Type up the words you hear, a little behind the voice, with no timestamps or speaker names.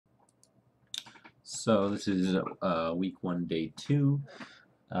So this is week 1, day 2.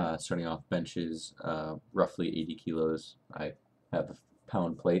 Starting off benches, roughly 80 kilos. I have a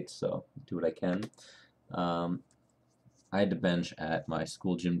pound plate, so do what I can. I had to bench at my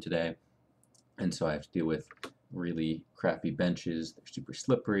school gym today, and so I have to deal with really crappy benches. They're super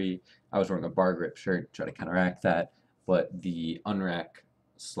slippery. I was wearing a bar grip shirt, try to counteract that, but the unrack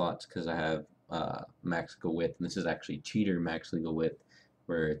slots, because I have max legal width, and this is actually cheater max legal width,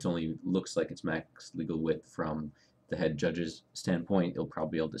 where it only looks like it's max legal width from the head judge's standpoint. You'll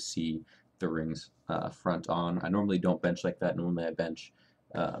probably be able to see the rings front on. I normally don't bench like that. Normally I bench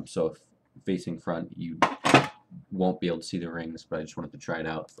so if facing front, you won't be able to see the rings, but I just wanted to try it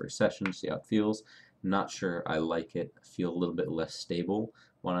out for a session, see how it feels. Not sure I like it. I feel a little bit less stable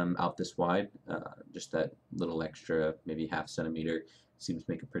when I'm out this wide. Just that little extra, maybe half centimeter, seems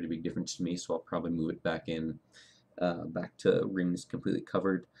to make a pretty big difference to me, so I'll probably move it back in, back to rings completely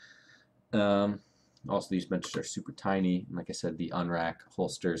covered. Also, these benches are super tiny, and like I said, the unrack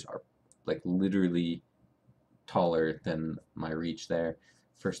holsters are like literally taller than my reach there.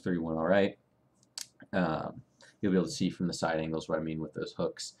 First 3 went alright. You'll be able to see from the side angles what I mean with those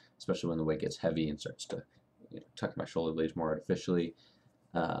hooks, especially when the weight gets heavy and starts to tuck my shoulder blades more artificially.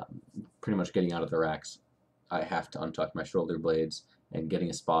 Pretty much getting out of the racks, I have to untuck my shoulder blades, and getting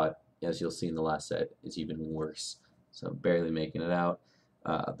a spot, as you'll see in the last set, is even worse. So barely making it out.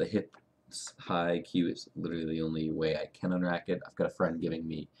 The hip high Q is literally the only way I can unrack it. I've got a friend giving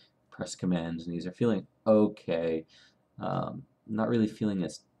me press commands, and these are feeling okay. Not really feeling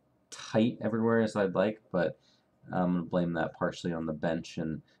as tight everywhere as I'd like, but I'm going to blame that partially on the bench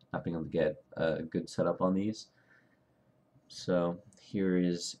and not being able to get a good setup on these. So here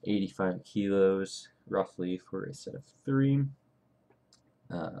is 85 kilos roughly for a set of 3.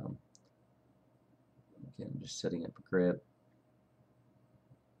 Again, just setting up a grip.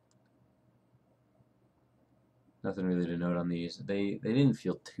 Nothing really to note on these. They didn't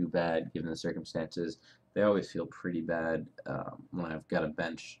feel too bad given the circumstances. They always feel pretty bad when I've got a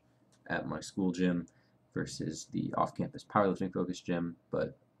bench at my school gym versus the off-campus powerlifting focused gym,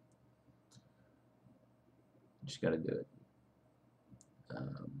 but just got to do it.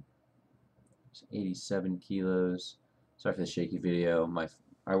 87 kilos. Sorry for the shaky video.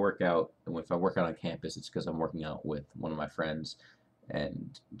 I work out, and if I work out on campus, it's because I'm working out with one of my friends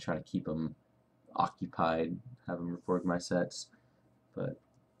and trying to keep him occupied, have him record my sets, but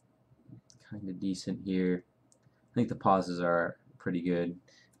kind of decent here. I think the pauses are pretty good.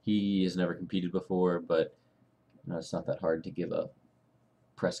 He has never competed before, but it's not that hard to give a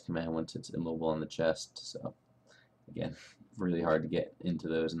press command once it's immobile on the chest. So again, really hard to get into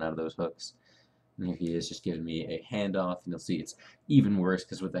those and out of those hooks. And here he is just giving me a handoff, and you'll see it's even worse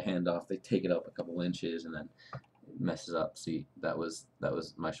because with the handoff they take it up a couple inches and then it messes up. See, that was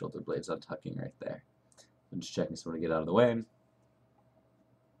my shoulder blades untucking right there. I'm just checking someone to get out of the way.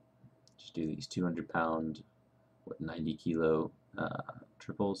 Just do these 200-pound, 90-kilo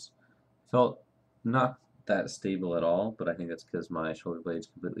triples. Felt not that stable at all, but I think that's because my shoulder blades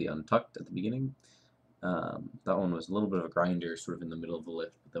completely untucked at the beginning. That one was a little bit of a grinder sort of in the middle of the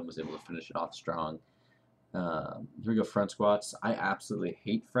lift, but then was able to finish it off strong. Here we go, front squats. I absolutely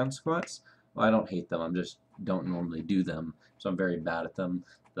hate front squats. Well, I don't hate them, I just don't normally do them, so I'm very bad at them.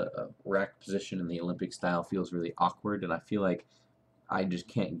 The rack position in the Olympic style feels really awkward, and I feel like I just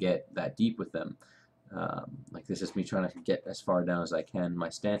can't get that deep with them. Like this is me trying to get as far down as I can. My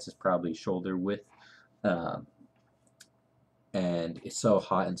stance is probably shoulder width, and it's so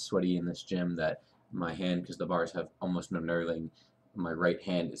hot and sweaty in this gym that my hand, because the bars have almost no knurling, my right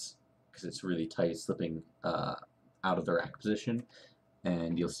hand is, because it's really tight, slipping out of the rack position,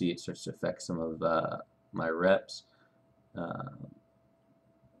 and you'll see it starts to affect some of my reps.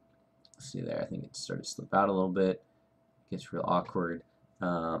 See there, I think it started to slip out a little bit. It gets real awkward.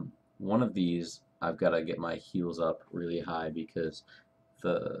 One of these, I've got to get my heels up really high because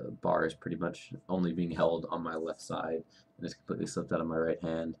the bar is pretty much only being held on my left side and it's completely slipped out of my right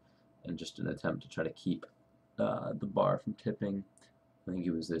hand, and just an attempt to try to keep the bar from tipping. I think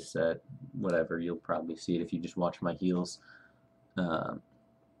it was this set. Whatever, you'll probably see it if you just watch my heels. So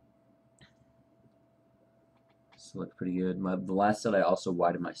look pretty good. The last set I also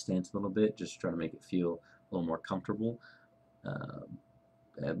widened my stance a little bit, just trying to make it feel a little more comfortable.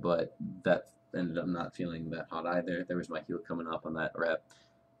 But that ended up not feeling that hot either. There was my heel coming up on that rep.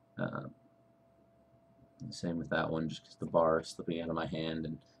 Same with that one, just because the bar is slipping out of my hand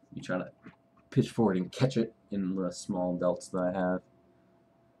and you try to pitch forward and catch it in the small delts that I have.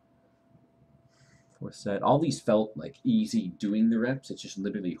 Fourth set. All these felt like easy doing the reps. It's just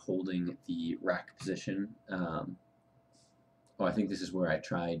literally holding the rack position Oh, I think this is where I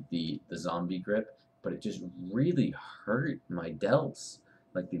tried the zombie grip, but it just really hurt my delts,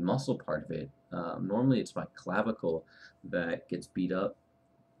 like the muscle part of it. Normally it's my clavicle that gets beat up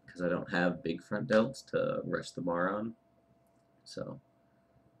because I don't have big front delts to rest the bar on. So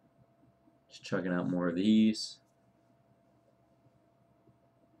just chugging out more of these.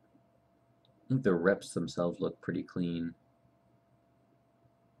 I think the reps themselves look pretty clean,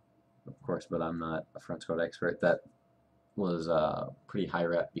 of course, but I'm not a front squat expert. That was a pretty high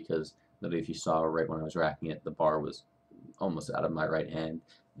rep because literally if you saw right when I was racking it, the bar was almost out of my right hand,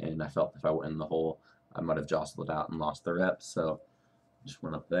 and I felt if I went in the hole, I might have jostled it out and lost the reps, so just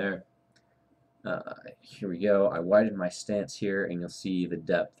went up there. Here we go. I widened my stance here, and you'll see the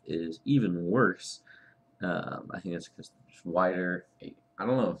depth is even worse. I think it's because it's wider. I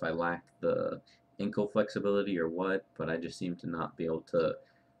don't know if I lack the ankle flexibility or what, but I just seem to not be able to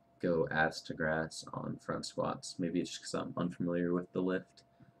go ass to grass on front squats. Maybe it's just because I'm unfamiliar with the lift.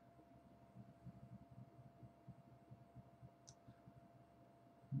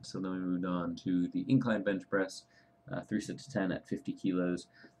 So then we moved on to the incline bench press, 3 sets of 10 at 50 kilos.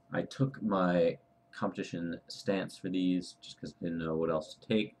 I took my competition stance for these just because I didn't know what else to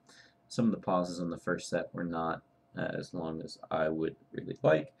take. Some of the pauses on the first set were not as long as I would really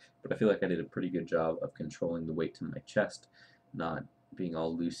like, but I feel like I did a pretty good job of controlling the weight to my chest, not being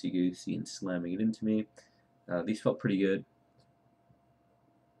all loosey-goosey and slamming it into me. These felt pretty good.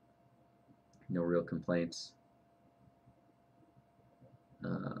 No real complaints.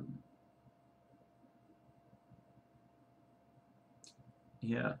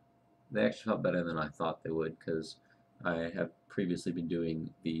 Yeah, they actually felt better than I thought they would because I have previously been doing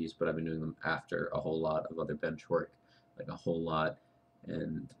these, but I've been doing them after a whole lot of other bench work, like a whole lot,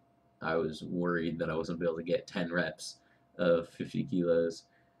 and I was worried that I wasn't going to be able to get 10 reps of 50 kilos,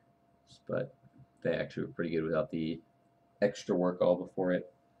 but they actually were pretty good without the extra work all before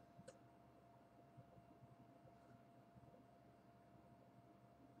it.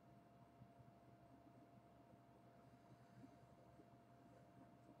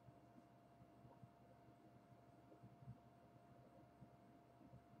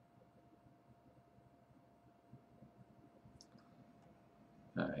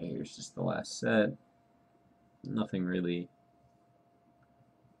 Alright, here's just the last set. Nothing really,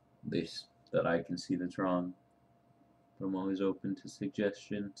 at least that I can see that's wrong, but I'm always open to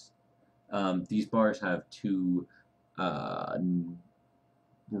suggestions. These bars have two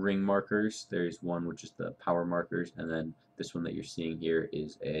ring markers. There's one which is the power markers, and then this one that you're seeing here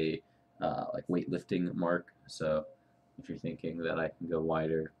is a like weightlifting mark. So if you're thinking that I can go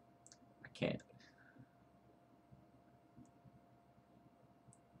wider, I can't.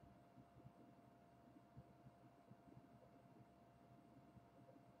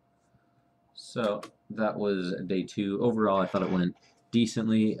 So that was day 2. Overall, I thought it went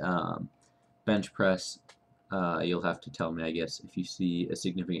decently. Bench press, you'll have to tell me, I guess, if you see a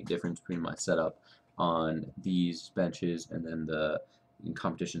significant difference between my setup on these benches and then the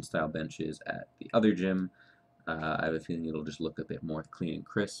competition style benches at the other gym. I have a feeling it'll just look a bit more clean and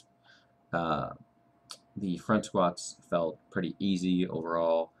crisp. The front squats felt pretty easy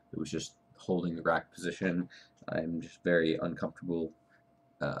overall. It was just holding the rack position. I'm just very uncomfortable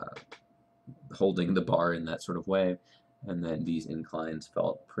holding the bar in that sort of way. And then these inclines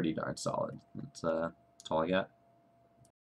felt pretty darn solid. That's all I got.